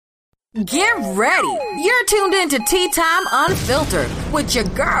Get ready. You're tuned in to Tea Time Unfiltered with your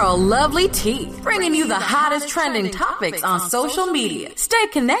girl, Lovely Tea, bringing you the hottest trending topics on social media. Stay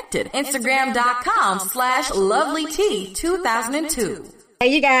connected. Instagram.com/LovelyT2002.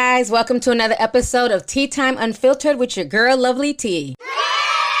 Hey, you guys. Welcome to another episode of Tea Time Unfiltered with your girl, Lovely Tea.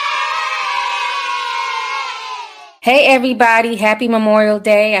 Hey, everybody. Happy Memorial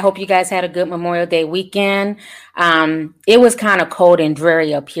Day. I hope you guys had a good Memorial Day weekend. It was kind of cold and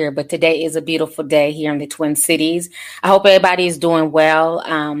dreary up here, but today is a beautiful day here in the Twin Cities. I hope everybody is doing well.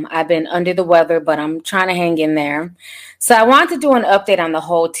 I've been under the weather, but I'm trying to hang in there. So I want to do an update on the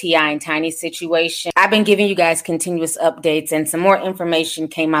whole T.I. and Tiny situation. I've been giving you guys continuous updates, and some more information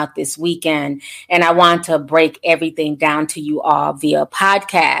came out this weekend, and I want to break everything down to you all via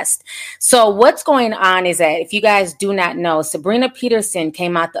podcast. So what's going on is that, if you guys do not know, Sabrina Peterson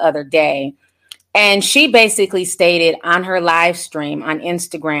came out the other day, and she basically stated on her live stream on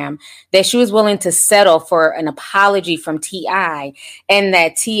Instagram that she was willing to settle for an apology from T.I. and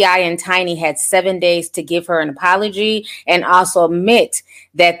that T.I. and Tiny had 7 days to give her an apology and also admit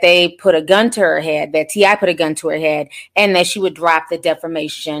that they put a gun to her head, that T.I. put a gun to her head, and that she would drop the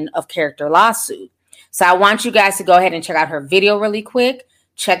defamation of character lawsuit. So I want you guys to go ahead and check out her video really quick.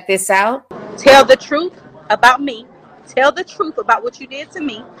 Check this out. Tell the truth about me. Tell the truth about what you did to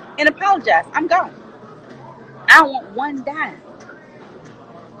me and apologize. I'm gone. I don't want one dime.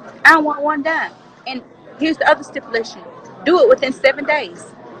 I don't want one dime. And here's the other stipulation. Do it within 7 days.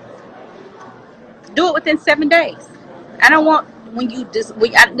 Do it within 7 days. I don't want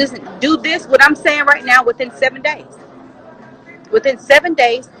listen, do this, what I'm saying right now, within 7 days. Within 7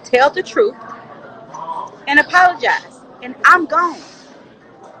 days, tell the truth and apologize. And I'm gone.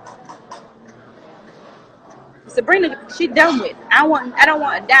 Sabrina, she done with. I don't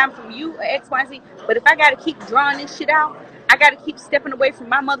want a dime from you or XYZ. But if I gotta keep drawing this shit out, I gotta keep stepping away from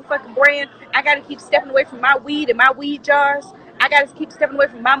my motherfucking brand. I gotta keep stepping away from my weed and my weed jars. I gotta keep stepping away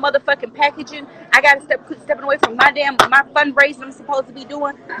from my motherfucking packaging. I gotta keep stepping away from my fundraising I'm supposed to be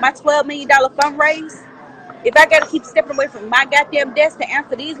doing, my $12 million fundraise. If I gotta keep stepping away from my goddamn desk to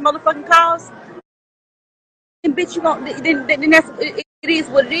answer these motherfucking calls, then bitch, you gon' then that's it is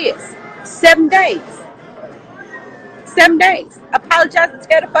what it is. 7 days. 7 days. Apologize and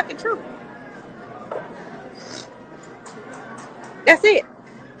tell the fucking truth. That's it.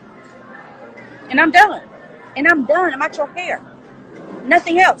 And I'm done. I'm out your hair.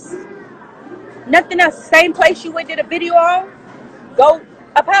 Nothing else. Nothing else. Same place you went did a video on. Go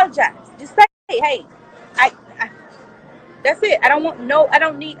apologize. Just say, hey, I that's it. I don't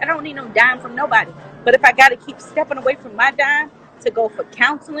need no dime from nobody. But if I gotta keep stepping away from my dime to go for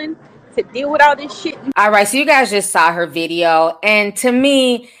counseling, to deal with all this shit. All right, so you guys just saw her video. And to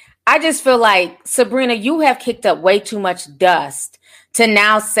me, I just feel like, Sabrina, you have kicked up way too much dust to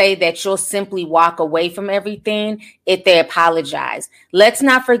now say that you'll simply walk away from everything if they apologize. Let's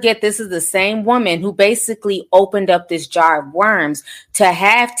not forget, this is the same woman who basically opened up this jar of worms to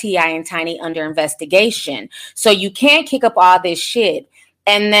have T.I. and Tiny under investigation. So you can't kick up all this shit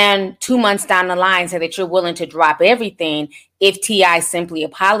and then 2 months down the line say that you're willing to drop everything if T.I. simply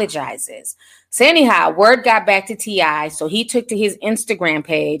apologizes. So anyhow, word got back to T.I., so he took to his Instagram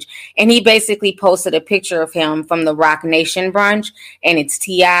page and he basically posted a picture of him from the Rock Nation brunch, and it's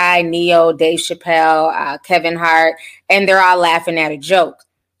T.I., Neo, Dave Chappelle, Kevin Hart, and they're all laughing at a joke.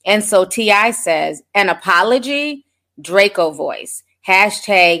 And so T.I. says, an apology, Draco voice,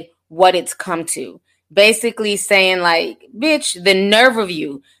 hashtag what it's come to. Basically saying like, bitch, the nerve of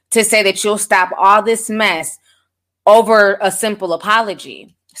you to say that you'll stop all this mess over a simple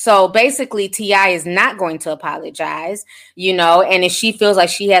apology. So basically, T.I. is not going to apologize, and if she feels like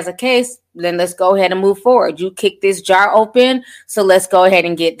she has a case, then let's go ahead and move forward. You kick this jar open, so let's go ahead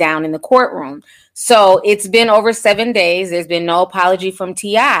and get down in the courtroom. So it's been over 7 days. There's been no apology from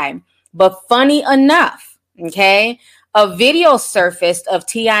T.I. But funny enough, okay, a video surfaced of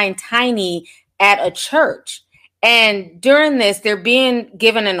T.I. and Tiny at a church. And during this, they're being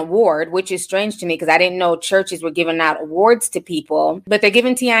given an award, which is strange to me because I didn't know churches were giving out awards to people. But they're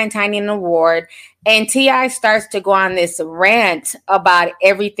giving T.I. and Tiny an award. And T.I. starts to go on this rant about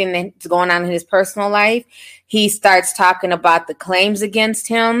everything that's going on in his personal life. He starts talking about the claims against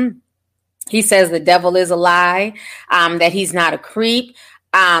him. He says the devil is a lie, that he's not a creep.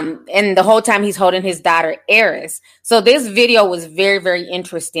 And the whole time he's holding his daughter, Eris. So this video was very, very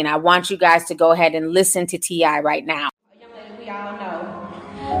interesting. I want you guys to go ahead and listen to T.I. right now. A young lady we all know.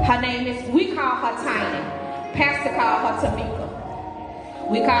 Her name is, we call her Tiny. Pastor called her Tamika.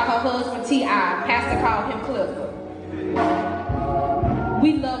 We call her husband T.I. Pastor called him Clifford.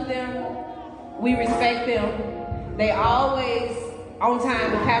 We love them. We respect them. They always on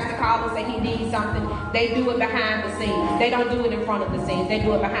time. When Pastor calls and say he needs something, they do it behind the scenes. They don't do it in front of the scenes. They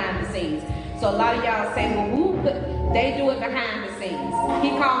do it behind the scenes. So a lot of y'all say, well, who? They do it behind the scenes. He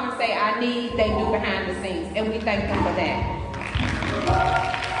call and say, I need. They do behind the scenes, and we thank them for that.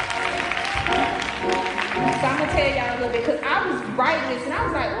 So I'm gonna tell y'all a little bit, because I was writing this and I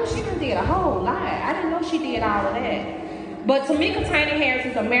was like, oh, she done did a whole lot. I didn't know she did all of that. But Tamika Tiny Harris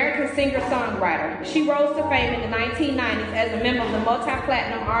is an American singer-songwriter. She rose to fame in the 1990s as a member of the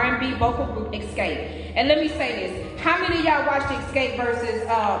multi-platinum R&B vocal group Xscape. And let me say this: how many of y'all watched Xscape versus?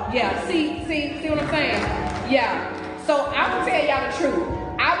 See what I'm saying? Yeah. So I'm gonna tell y'all the truth.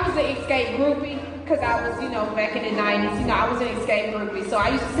 I was an Xscape groupie. Because I was, back in the 90s, I was an Xscape groupie. So I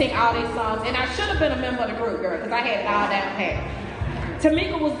used to sing all these songs. And I should have been a member of the group, girl, because I had it all down pat.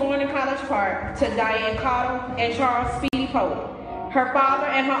 Tamika was born in College Park to Diane Cottle and Charles Speedy Pope. Her father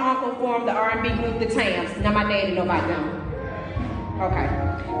and her uncle formed the R&B group The Tams. Now my daddy know about them. Okay.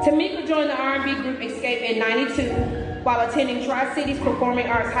 Tamika joined the R&B group Xscape in '92 while attending Tri-Cities Performing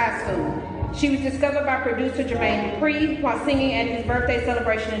Arts High School. She was discovered by producer Jermaine Dupri while singing at his birthday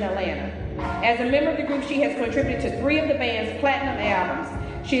celebration in Atlanta. As a member of the group, she has contributed to 3 of the band's platinum albums.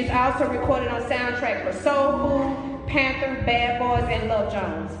 She has also recorded on soundtrack for Soul Food, Panther, Bad Boys, and Love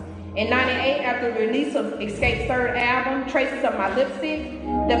Jones. In '98, after the release of Xscape's 3rd album, Traces of My Lipstick,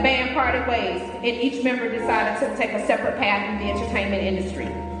 the band parted ways, and each member decided to take a separate path in the entertainment industry.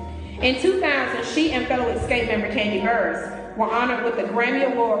 In 2000, she and fellow Xscape member Candy Earth were honored with the Grammy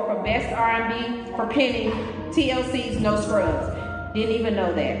Award for Best R&B for penning TLC's No Scrubs. Didn't even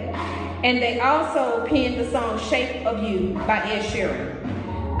know that. And they also penned the song Shape of You by Ed Sheeran.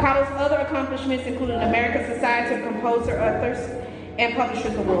 Cottle's other accomplishments include an American Society of Composer, Authors, and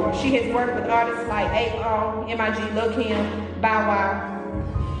Publishers Award. She has worked with artists like 8Ball, MIG, Lil' Kim, Bow Wow,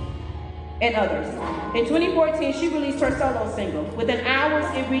 and others. In 2014, she released her solo single. Within hours,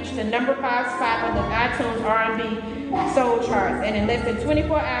 it reached the number 5 spot on the iTunes R&B Soul charts, and in less than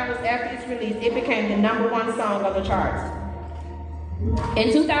 24 hours after its release, it became the number 1 song on the charts.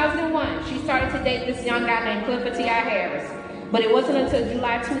 In 2001, she started to date this young guy named Clifford T.I. Harris, but it wasn't until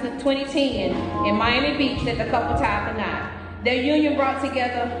July 2010 in Miami Beach that the couple tied the knot. Their union brought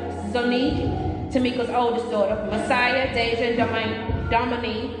together Zonique, Tamika's oldest daughter, Messiah, Deja, and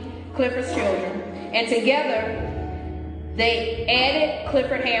Dominique, Clifford's children, and together they added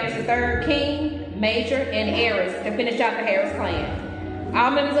Clifford Harris III, King, Major, and Harris to finish out the Harris clan.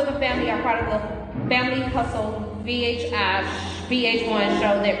 All members of the family are part of the Family Hustle VH1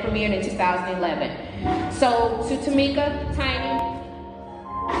 show that premiered in 2011. So to Tamika, Tiny,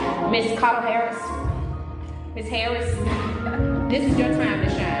 Miss Cottle Harris, Miss Harris, this is your time to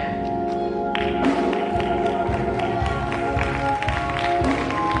shine.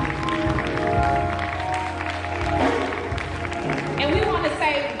 And we want to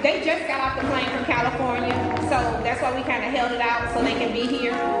say they just got off the plane from California, so that's why we kind of held it out so they can be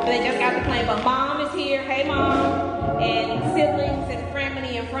here. But they just got the plane. But Mom is here. Hey, Mom, and siblings and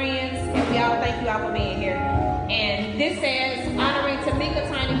family and friends, and we all thank you all for being here. And this says honoring Tamika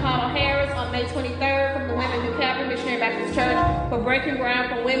Tiny Cottle Harris on May 23rd from the Women New Calvary Missionary Baptist Church for breaking ground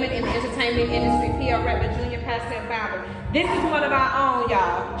for women in the entertainment industry. P.R. Redmond, Jr., pastor and founder. This is one of our own,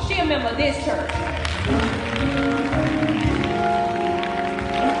 y'all. She a member of this church.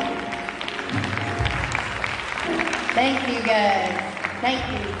 Thank you, guys. Thank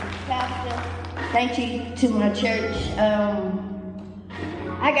you, Pastor. Thank you to my church.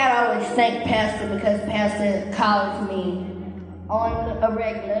 I gotta always thank Pastor because Pastor calls me on a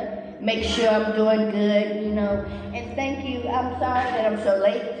regular, make sure I'm doing good, And thank you. I'm sorry that I'm so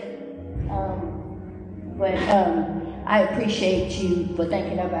late, but I appreciate you for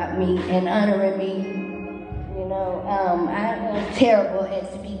thinking about me and honoring me. I'm terrible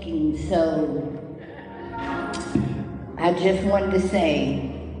at speaking, so I just wanted to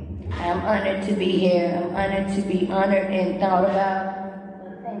say I'm honored to be here. I'm honored to be honored and thought about.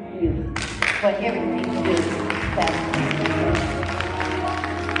 Thank you for everything you do, Pastor.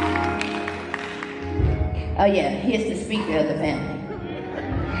 Oh yeah, here's the speaker of the family.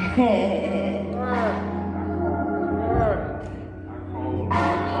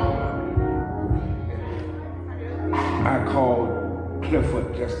 I called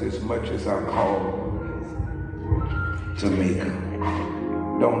Clifford just as much as I called Tamika.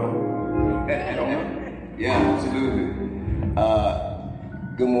 Don't I? Yeah, absolutely.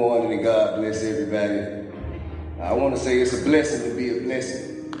 Good morning and God bless everybody. I want to say it's a blessing to be a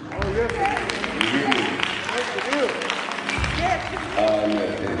blessing. Oh, yes.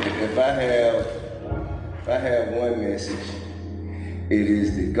 If I have one message, it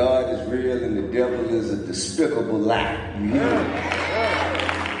is that God is real and the devil is a despicable lie. You hear me?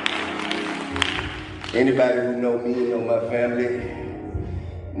 Anybody who know me, know my family,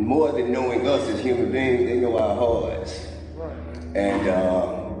 more than knowing us as human beings, they know our hearts.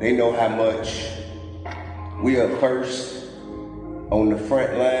 And they know how much we are first on the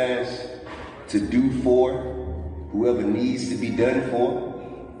front lines to do for whoever needs to be done for,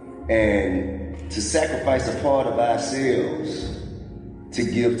 and to sacrifice a part of ourselves to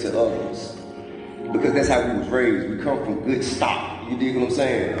give to others. Because that's how we was raised. We come from good stock. You dig what I'm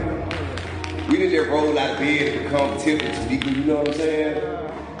saying? We didn't just roll out of bed and become tempted to be good, you know what I'm saying?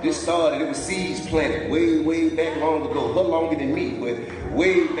 This started, it was seeds planted way back long ago. Her longer than me, but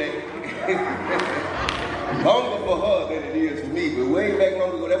way back. Longer for her than it is for me, but way back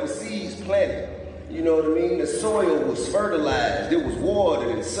long ago, that was seeds planted. You know what I mean? The soil was fertilized, it was watered,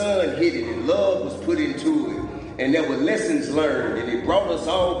 and sun hit it, and love was put into it. And there were lessons learned, and it brought us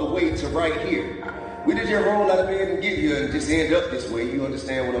all the way to right here. We didn't just roll out of bed and get here and just end up this way. You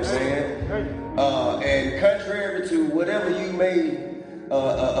understand what I'm saying? And contrary to whatever you may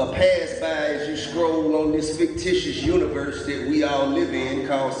pass by as you scroll on this fictitious universe that we all live in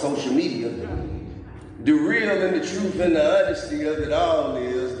called social media, the real and the truth and the honesty of it all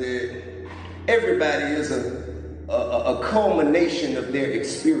is that everybody is a culmination of their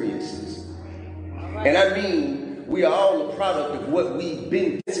experiences. And I mean, we are all a product of what we've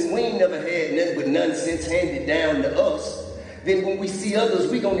been through. We ain't never had nothing but nonsense handed down to us. Then when we see others,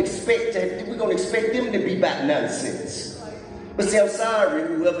 we're gonna expect them to be about nonsense. But see, I'm sorry,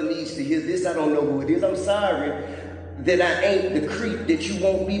 whoever needs to hear this, I don't know who it is. I'm sorry that I ain't the creep that you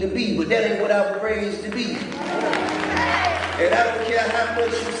want me to be, but that ain't what I was raised to be. And I don't care how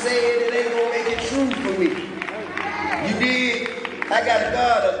much you say it ain't gonna make it true for me. You dig? I got a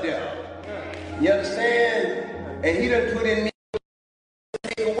God up there. You understand? And he done put in me,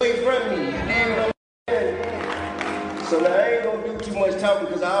 take away from me. You dig what I'm saying? So now I ain't gonna do too much talking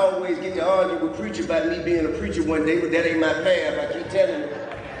because I always get to argue with preacher about me being a preacher one day, but that ain't my path. I keep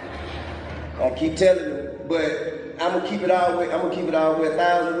telling them. But I'm gonna keep it all the way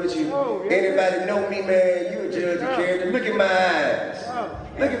 1,000 with you. Anybody know me, man, you a judge of character. Look at my eyes.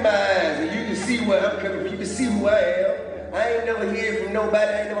 Look at my eyes, and you can see where I'm coming from. You can see who I am. I ain't never hid from nobody.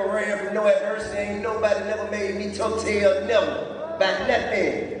 I ain't never ran from no adversity. Ain't nobody never made me toe tail, never. About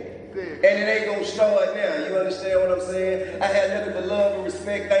nothing. And it ain't gonna start now. You understand what I'm saying? I have nothing but love and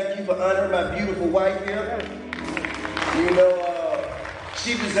respect. Thank you for honoring my beautiful wife here. You know,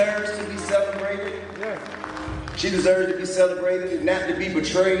 she deserves to be celebrated. She deserves to be celebrated and not to be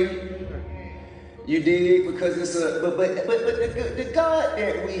betrayed. You dig? Because it's but the God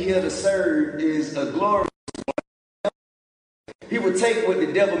that we here to serve is a glorious one. He would take what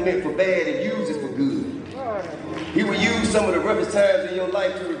the devil meant for bad and use it for good. He will use some of the roughest times in your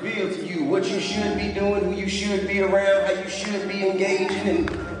life to reveal to you what you should be doing, who you should be around, how you should be engaging, and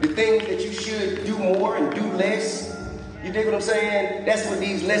the things that you should do more and do less. You dig what I'm saying? That's what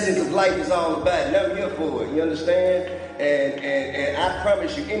these lessons of life is all about, and I'm here for it, you understand? And I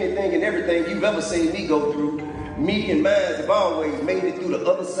promise you, anything and everything you've ever seen me go through, me and mine have always made it through the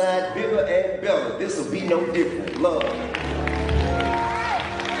other side bigger and better. This will be no different. Love.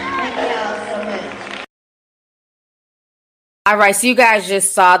 Thank y'all so much. All right, so you guys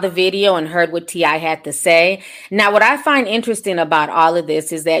just saw the video and heard what T.I. had to say. Now, what I find interesting about all of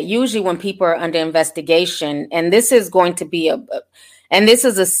this is that usually when people are under investigation, and this is going to be this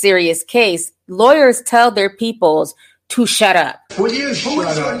is a serious case, lawyers tell their peoples to shut up. Will you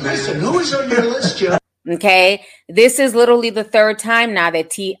shut up, listen, who is on your list, Joe? Okay, this is literally the third time now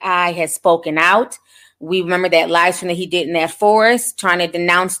that T.I. has spoken out. We remember that live stream that he did in that forest, trying to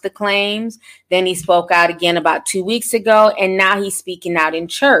denounce the claims. Then he spoke out again about 2 weeks ago, and now he's speaking out in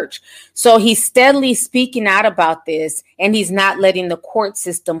church. So he's steadily speaking out about this, and he's not letting the court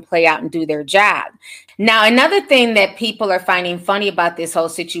system play out and do their job. Now, another thing that people are finding funny about this whole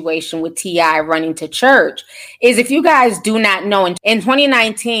situation with T.I. running to church is, if you guys do not know, in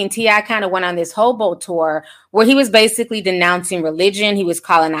 2019, T.I. kind of went on this hobo tour where he was basically denouncing religion. He was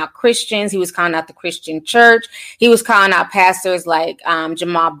calling out Christians. He was calling out the Christian church. He was calling out pastors like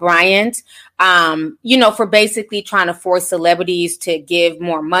Jamal Bryant, for basically trying to force celebrities to give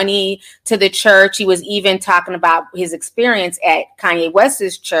more money to the church. He was even talking about his experience at Kanye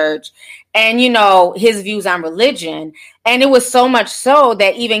West's church and, his views on religion. And it was so much so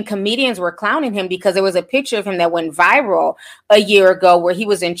that even comedians were clowning him, because there was a picture of him that went viral a year ago where he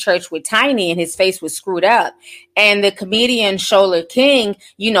was in church with Tiny and his face was screwed up. And the comedian Shola King,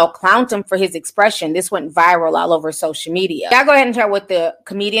 clowned him for his expression. This went viral all over social media. Y'all go ahead and try what the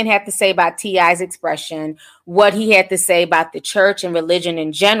comedian had to say about T.I.'s expression, what he had to say about the church and religion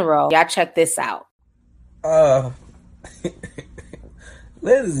in general. Y'all check this out.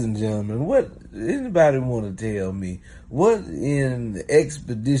 Ladies and gentlemen, what anybody want to tell me what in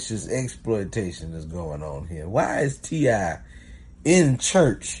expeditious exploitation is going on here? Why is T.I. in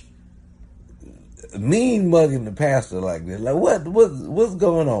church mean mugging the pastor like this? Like what's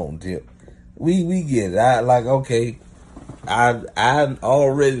going on, Tip? We get it. I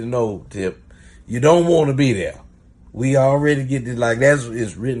already know, Tip. You don't want to be there. We already get this. Like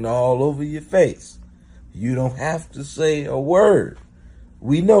it's written all over your face. You don't have to say a word.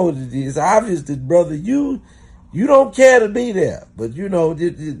 We know that it's obvious that, brother, you don't care to be there, but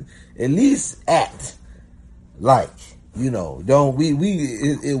at least act like, don't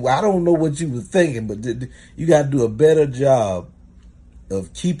I don't know what you were thinking, but you got to do a better job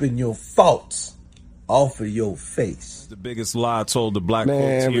of keeping your faults off of your face. The biggest lie told to black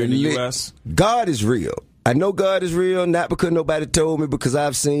folks here in the U.S. God is real. I know God is real, not because nobody told me, because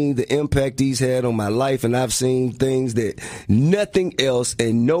I've seen the impact he's had on my life, and I've seen things that nothing else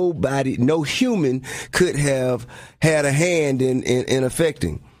and nobody, no human could have had a hand in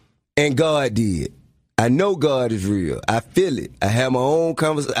affecting. And God did. I know God is real. I feel it. I have my own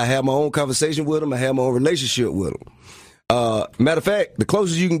conversation with him. I have my own relationship with him. Matter of fact, the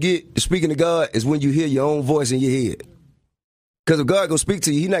closest you can get to speaking to God is when you hear your own voice in your head. Because if God gonna speak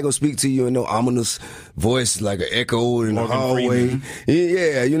to you, He's not gonna speak to you in no ominous voice like an echo in the hallway.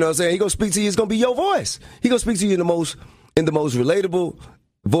 Yeah, you know what I'm saying? He gonna speak to you. It's gonna be your voice. He gonna speak to you in the most relatable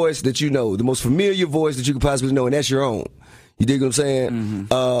voice that you know, the most familiar voice that you could possibly know, and that's your own. You dig what I'm saying?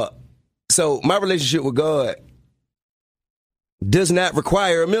 Mm-hmm. So my relationship with God does not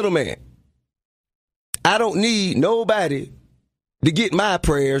require a middleman. I don't need nobody to get my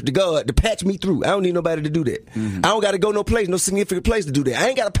prayers to God to patch me through. I don't need nobody to do that. Mm-hmm. I don't got to go no significant place to do that. I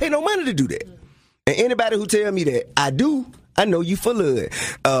ain't got to pay no money to do that. And anybody who tell me that I do, I know you full of it.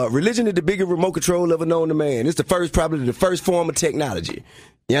 Religion is the biggest remote control ever known to man. It's probably the first form of technology.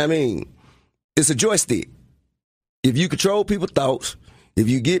 You know what I mean? It's a joystick. If you control people's thoughts, if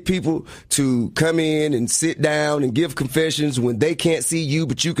you get people to come in and sit down and give confessions when they can't see you,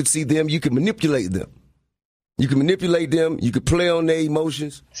 but you can see them, you can manipulate them. You can manipulate them. You can play on their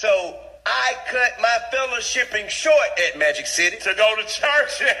emotions. So I cut my fellowshipping short at Magic City to go to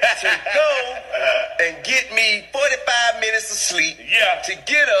church. To go and get me 45 minutes of sleep. Yeah. To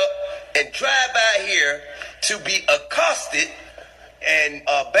get up and drive by here to be accosted and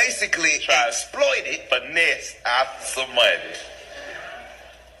basically exploited. Finesse after some money.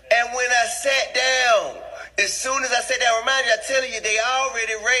 And when I sat down, as soon as I sat down, remind you, I tell you, they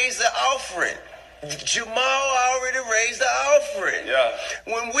already raised the offering. Jamal already raised the offering. Yeah.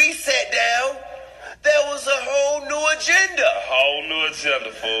 When we sat down, there was a whole new agenda. A whole new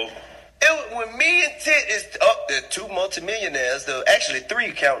agenda, fool. When me and Tit is up there, 2 multimillionaires, actually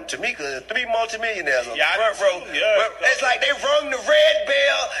 3 counting Tamika, 3 multimillionaires on the front row. Yeah. It's like they rung the red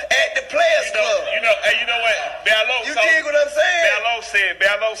bell at the Players Club. You know what? You dig what I'm saying?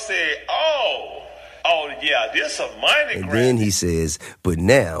 Bello said, oh yeah, there's some money. And then he says, but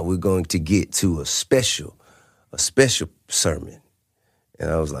now we're going to get to a special sermon. And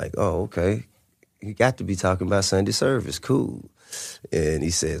I was like, oh, okay. He got to be talking about Sunday service. Cool. And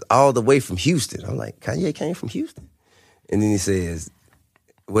he says, all the way from Houston. I'm like, Kanye came from Houston? And then he says,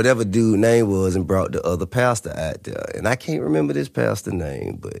 whatever dude name was, and brought the other pastor out there. And I can't remember this pastor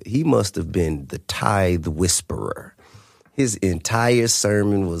name, but he must have been the tithe whisperer. His entire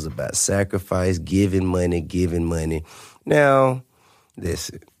sermon was about sacrifice, giving money. Now,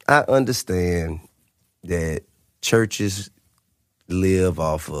 listen, I understand that churches live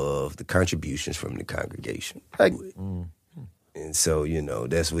off of the contributions from the congregation. I agree. And so,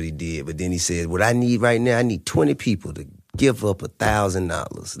 that's what he did. But then he said, what I need right now, I need 20 people to give up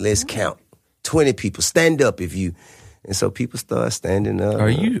 $1,000. Let's count. 20 people. Stand up if you... And so people start standing up. Are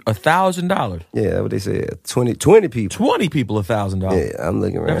you $1,000? Yeah, that's what they said. 20 people. 20 people, $1,000. Yeah, I'm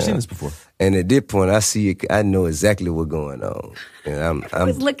looking around. Never seen this before. And at this point, I see it. I know exactly what's going on. And I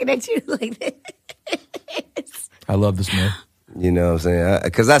was looking at you like this. I love this man. You know what I'm saying?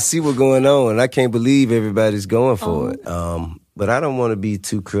 Because I see what's going on, and I can't believe everybody's going for it. But I don't want to be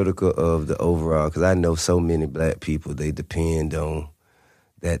too critical of the overall, because I know so many black people, they depend on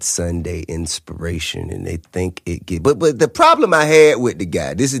that Sunday inspiration, and they think it get. But the problem I had with the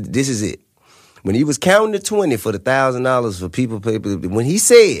guy, this is it. When he was counting the 20 for the $1,000 for people, when he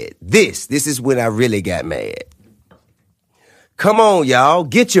said this is when I really got mad. Come on, y'all,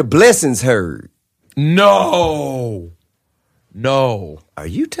 get your blessings heard. No. Are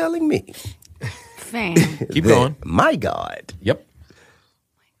you telling me? Fam. Keep going. My God. Yep.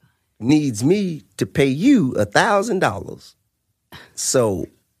 Needs me to pay you $1,000 so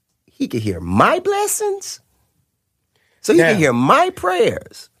he could hear my blessings? So you can hear my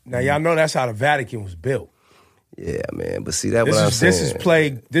prayers. Now y'all know that's how the Vatican was built. Yeah, man. But see, that's This what I'm is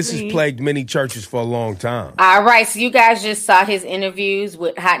saying. this has plagued many churches for a long time. All right, so you guys just saw his interviews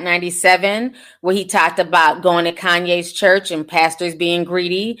with Hot 97, where he talked about going to Kanye's church and pastors being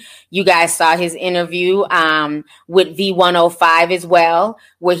greedy. You guys saw his interview with V105 as well,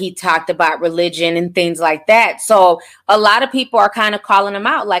 where he talked about religion and things like that. So a lot of people are kind of calling him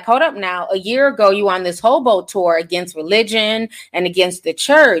out, like, hold up now, a year ago you were on this hobo tour against religion and against the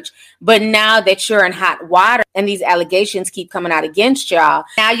church, but now that you're in hot water and these allegations keep coming out against y'all,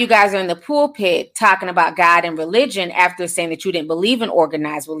 now you guys are in the pulpit talking about God and religion after saying that you didn't believe in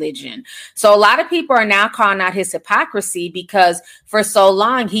organized religion. So a lot of people are now calling out his hypocrisy because for so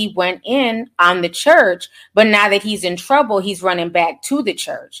long he went in on the church, but now that he's in trouble, he's running back to the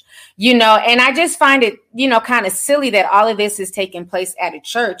church, you know, and I just find it, you know, kind of silly that all of this is taking place at a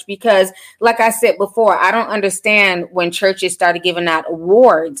church because, like I said before, I don't understand when churches started giving out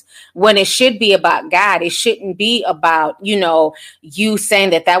awards when it should be about God. It shouldn't be about, you know, you saying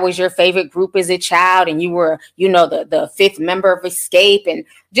that that was your favorite group as a child and you were, you know, the fifth member of Escape and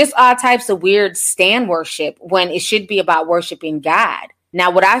just all types of weird stand worship when it should be about worshiping God. Now,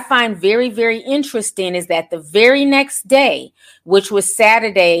 what I find very, very interesting is that the very next day, which was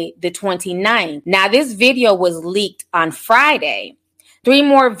Saturday, the 29th, now this video was leaked on Friday. 3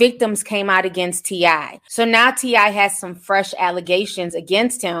 more victims came out against T.I. So now T.I. has some fresh allegations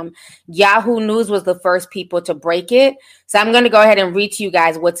against him. Yahoo News was the first people to break it. So I'm going to go ahead and read to you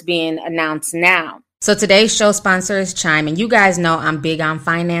guys what's being announced now. So today's show sponsor is Chime, and you guys know I'm big on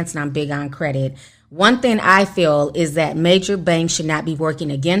finance and I'm big on credit. One thing I feel is that major banks should not be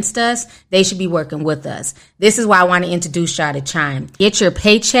working against us. They should be working with us. This is why I want to introduce y'all to Chime. Get your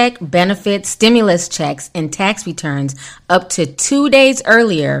paycheck, benefits, stimulus checks, and tax returns up to 2 days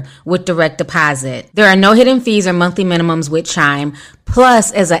earlier with direct deposit. There are no hidden fees or monthly minimums with Chime.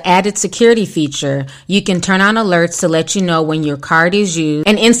 Plus, as an added security feature, you can turn on alerts to let you know when your card is used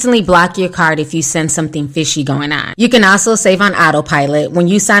and instantly block your card if you sense something fishy going on. You can also save on autopilot. When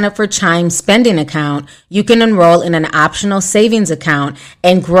you sign up for Chime's spending account, you can enroll in an optional savings account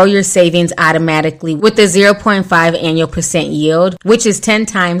and grow your savings automatically with a 0.5 annual % yield, which is 10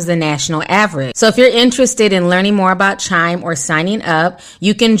 times the national average. So if you're interested in learning more about Chime or signing up,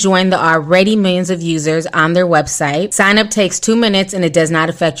 you can join the already millions of users on their website. Sign up takes 2 minutes and it does not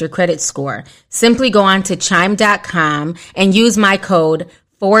affect your credit score. Simply go on to chime.com and use my code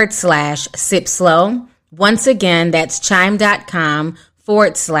 /SipSlow. Once again, that's chime.com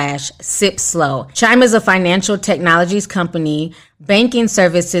 /SipSlow. Chime is a financial technologies company, banking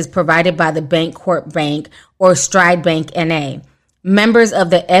services provided by the Bancorp Bank or Stride Bank NA. Members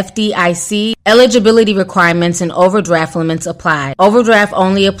of the FDIC, eligibility requirements and overdraft limits apply. Overdraft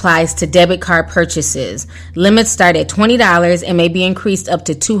only applies to debit card purchases. Limits start at $20 and may be increased up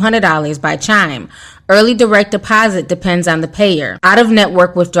to $200 by Chime. Early direct deposit depends on the payer.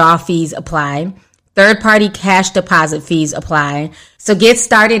 Out-of-network withdrawal fees apply. Third-party cash deposit fees apply. So get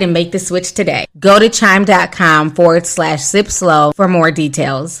started and make the switch today. Go to chime.com /SipSlow for more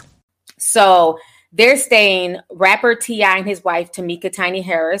details. So they're saying rapper T.I. and his wife, Tamika Tiny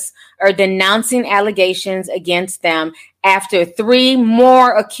Harris, are denouncing allegations against them after 3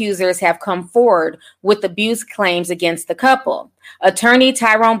 more accusers have come forward with abuse claims against the couple. Attorney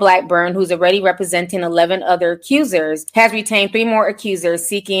Tyrone Blackburn, who's already representing 11 other accusers, has retained 3 more accusers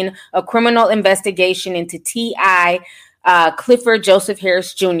seeking a criminal investigation into T.I., Clifford Joseph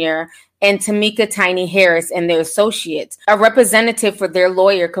Harris Jr., and Tamika Tiny Harris and their associates. A representative for their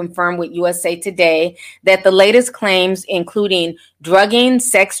lawyer confirmed with USA Today that the latest claims, including drugging,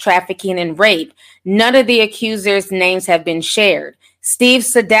 sex trafficking, and rape, none of the accusers' names have been shared. Steve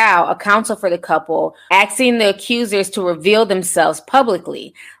Sadow, a counsel for the couple, asking the accusers to reveal themselves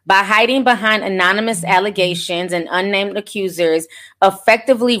publicly. By hiding behind anonymous allegations and unnamed accusers,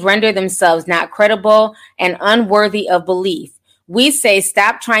 effectively render themselves not credible and unworthy of belief. We say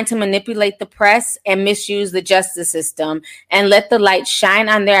stop trying to manipulate the press and misuse the justice system and let the light shine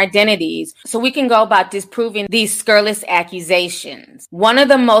on their identities so we can go about disproving these scurrilous accusations. One of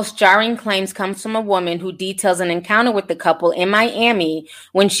the most jarring claims comes from a woman who details an encounter with the couple in Miami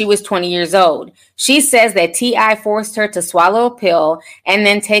when she was 20 years old. She says that T.I. forced her to swallow a pill and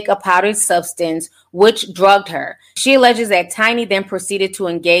then take a powdered substance which drugged her. She alleges that Tiny then proceeded to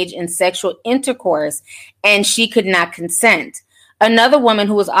engage in sexual intercourse and she could not consent. Another woman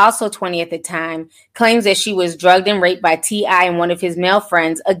who was also 20 at the time claims that she was drugged and raped by T.I. and one of his male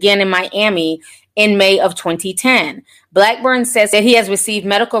friends, again in Miami, in May of 2010. Blackburn says that he has received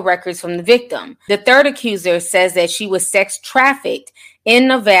medical records from the victim. The third accuser says that she was sex trafficked in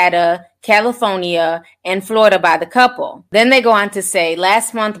Nevada, California, and Florida by the couple. Then they go on to say,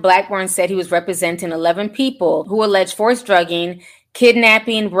 last month, Blackburn said he was representing 11 people who alleged forced drugging,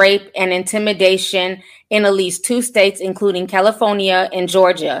 kidnapping, rape, and intimidation in at least 2 states, including California and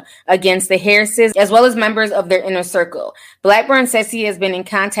Georgia, against the Harrises, as well as members of their inner circle. Blackburn says he has been in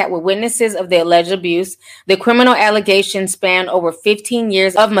contact with witnesses of the alleged abuse. The criminal allegations span over 15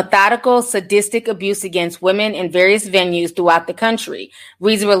 years of methodical, sadistic abuse against women in various venues throughout the country,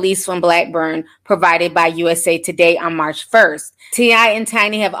 reads a release from Blackburn provided by USA Today on March 1st. T.I. and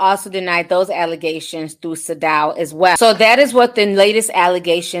Tiny have also denied those allegations through Sadao as well. So that is what the latest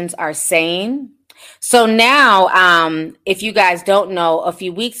allegations are saying. So now, if you guys don't know, a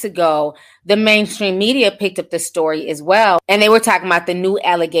few weeks ago, the mainstream media picked up the story as well. And they were talking about the new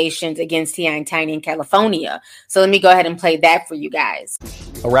allegations against T.I. and Tiny in California. So let me go ahead and play that for you guys.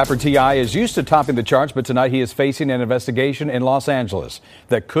 A rapper T.I. is used to topping the charts, but tonight he is facing an investigation in Los Angeles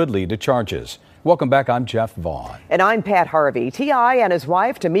that could lead to charges. Welcome back. I'm Jeff Vaughn. And I'm Pat Harvey. T.I. and his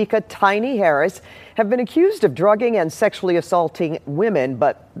wife, Tamika Tiny Harris, have been accused of drugging and sexually assaulting women,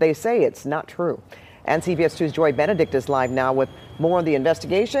 but they say it's not true. And CBS 2's Joy Benedict is live now with more on the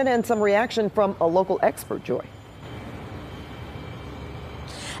investigation and some reaction from a local expert. Joy.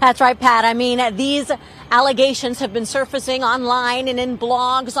 That's right, Pat. I mean, these allegations have been surfacing online and in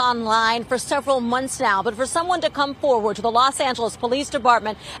blogs online for several months now. But for someone to come forward to the Los Angeles Police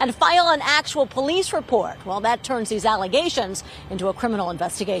Department and file an actual police report, well, that turns these allegations into a criminal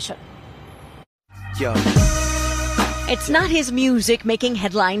investigation. Yo. It's not his music making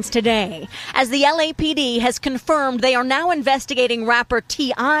headlines today, as the LAPD has confirmed they are now investigating rapper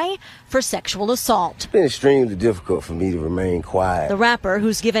T.I. for sexual assault. It's been extremely difficult for me to remain quiet. The rapper,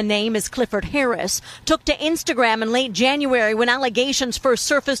 whose given name is Clifford Harris, took to Instagram in late January when allegations first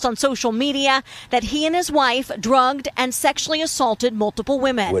surfaced on social media that he and his wife drugged and sexually assaulted multiple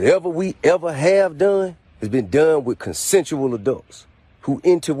women. Whatever we ever have done has been done with consensual adults who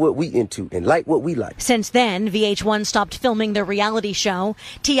into what we into and like what we like. Since then, VH1 stopped filming their reality show.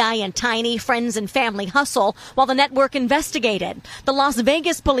 T.I. and Tiny, friends and family hustle while the network investigated. The Las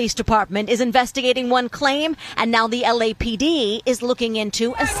Vegas Police Department is investigating one claim, and now the LAPD is looking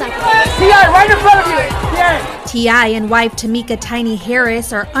into a second. T.I. right in front of you! Yeah. T.I. and wife Tamika Tiny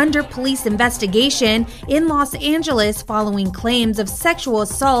Harris are under police investigation in Los Angeles following claims of sexual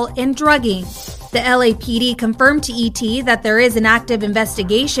assault and drugging. The LAPD confirmed to ET that there is an active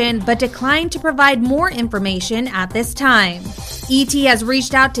investigation, but declined to provide more information at this time. ET has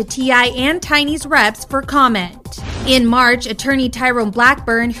reached out to T.I. and Tiny's reps for comment. In March, attorney Tyrone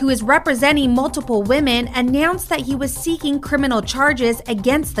Blackburn, who is representing multiple women, announced that he was seeking criminal charges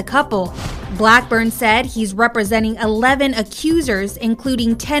against the couple. Blackburn said he's representing 11 accusers,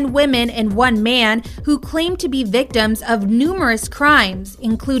 including 10 women and 1 man, who claim to be victims of numerous crimes,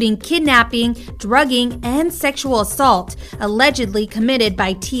 including kidnapping, drugging, and sexual assault, allegedly committed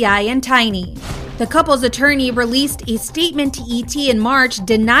by T.I. and Tiny. The couple's attorney released a statement to ET in March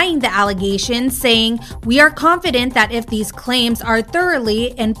denying the allegations, saying, "We are confident that if these claims are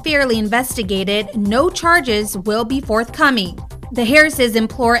thoroughly and fairly investigated, no charges will be forthcoming." The Harrises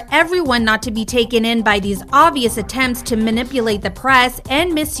implore everyone not to be taken in by these obvious attempts to manipulate the press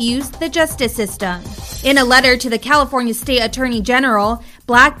and misuse the justice system. In a letter to the California State Attorney General,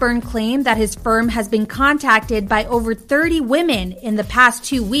 Blackburn claimed that his firm has been contacted by over 30 women in the past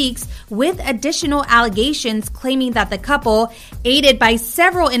 2 weeks with additional allegations claiming that the couple, aided by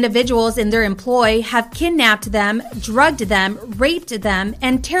several individuals in their employ, have kidnapped them, drugged them, raped them,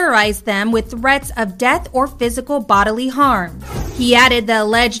 and terrorized them with threats of death or physical bodily harm. He added the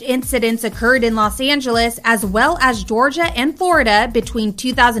alleged incidents occurred in Los Angeles as well as Georgia and Florida between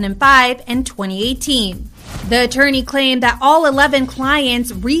 2005 and 2018. The attorney claimed that all 11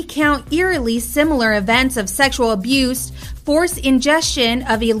 clients recount eerily similar events of sexual abuse, forced ingestion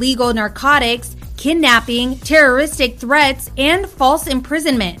of illegal narcotics, kidnapping, terroristic threats, and false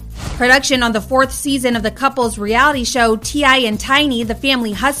imprisonment. Production on the 4th season of the couple's reality show T.I. and Tiny, The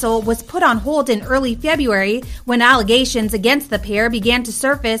Family Hustle, was put on hold in early February when allegations against the pair began to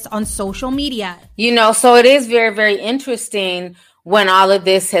surface on social media. You know, so it is very, very interesting when all of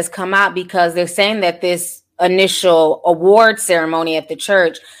this has come out, because they're saying that this initial award ceremony at the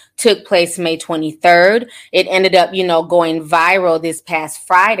church took place May 23rd. It ended up, going viral this past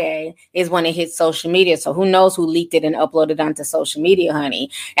Friday is when it hit social media. So who knows who leaked it and uploaded onto social media, honey.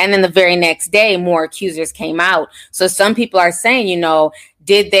 And then the very next day, more accusers came out. So some people are saying,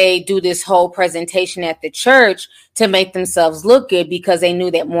 did they do this whole presentation at the church to make themselves look good because they knew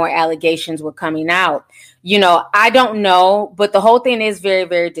that more allegations were coming out? You know, I don't know, but the whole thing is very,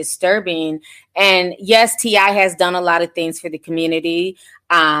 very disturbing. And yes, T.I. has done a lot of things for the community.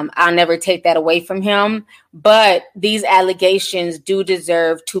 I'll never take that away from him. But these allegations do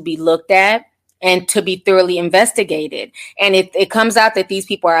deserve to be looked at and to be thoroughly investigated. And if it comes out that these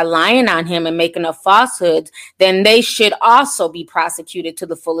people are lying on him and making up falsehoods, then they should also be prosecuted to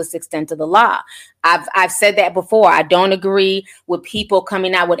the fullest extent of the law. I've said that before. I don't agree with people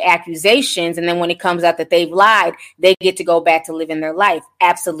coming out with accusations, and then when it comes out that they've lied, they get to go back to living their life.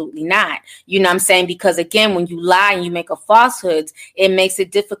 Absolutely not. You know what I'm saying? Because again, when you lie and you make up falsehoods, it makes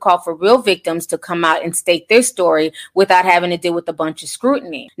it difficult for real victims to come out and state their story without having to deal with a bunch of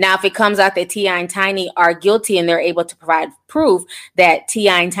scrutiny. Now, if it comes out that T.I. and Tiny are guilty and they're able to provide proof that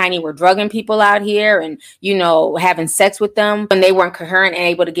T.I. and Tiny were drugging people out here and, you know, having sex with them when they weren't coherent and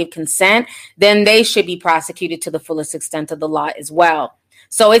able to give consent, then they should be prosecuted to the fullest extent of the law as well.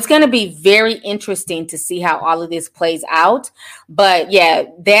 So it's going to be very interesting to see how all of this plays out. But yeah,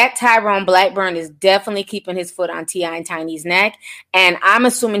 that Tyrone Blackburn is definitely keeping his foot on T.I. and Tiny's neck. And I'm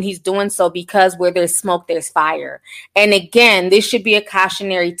assuming he's doing so because where there's smoke, there's fire. And again, this should be a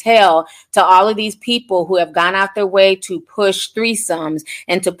cautionary tale to all of these people who have gone out their way to push threesomes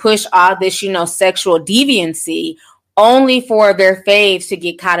and to push all this, you know, sexual deviancy only for their faves to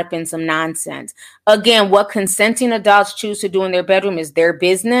get caught up in some nonsense. Again, what consenting adults choose to do in their bedroom is their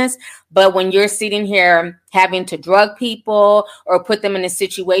business. But when you're sitting here having to drug people or put them in a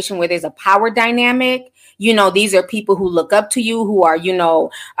situation where there's a power dynamic, you know, these are people who look up to you, who are, you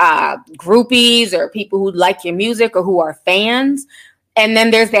know, groupies or people who like your music or who are fans. And then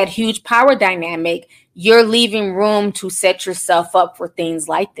there's that huge power dynamic. You're leaving room to set yourself up for things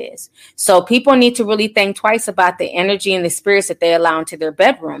like this. So people need to really think twice about the energy and the spirits that they allow into their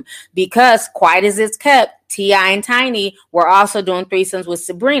bedroom, because quiet as it's kept, T.I. and Tiny were also doing threesomes with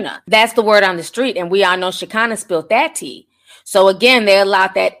Sabrina. That's the word on the street. And we all know Shekinah spilled that tea. So again, they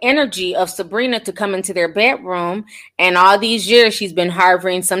allowed that energy of Sabrina to come into their bedroom. And all these years, she's been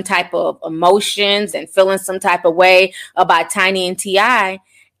harboring some type of emotions and feeling some type of way about Tiny and T.I.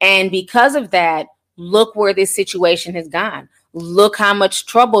 And because of that, look where this situation has gone. Look how much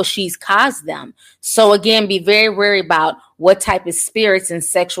trouble she's caused them. So again, be very wary about what type of spirits and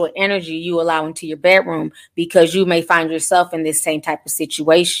sexual energy you allow into your bedroom, because you may find yourself in this same type of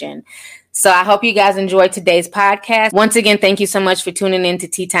situation. So I hope you guys enjoyed today's podcast. Once again, thank you so much for tuning in to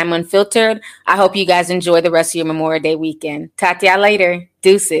Tea Time Unfiltered. I hope you guys enjoy the rest of your Memorial Day weekend. Talk to y'all later.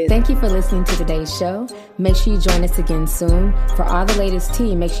 Deuces. Thank you for listening to today's show. Make sure you join us again soon. For all the latest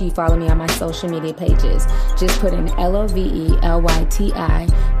tea, make sure you follow me on my social media pages. Just put in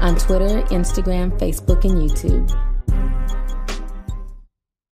LOVELYTI on Twitter, Instagram, Facebook, and YouTube.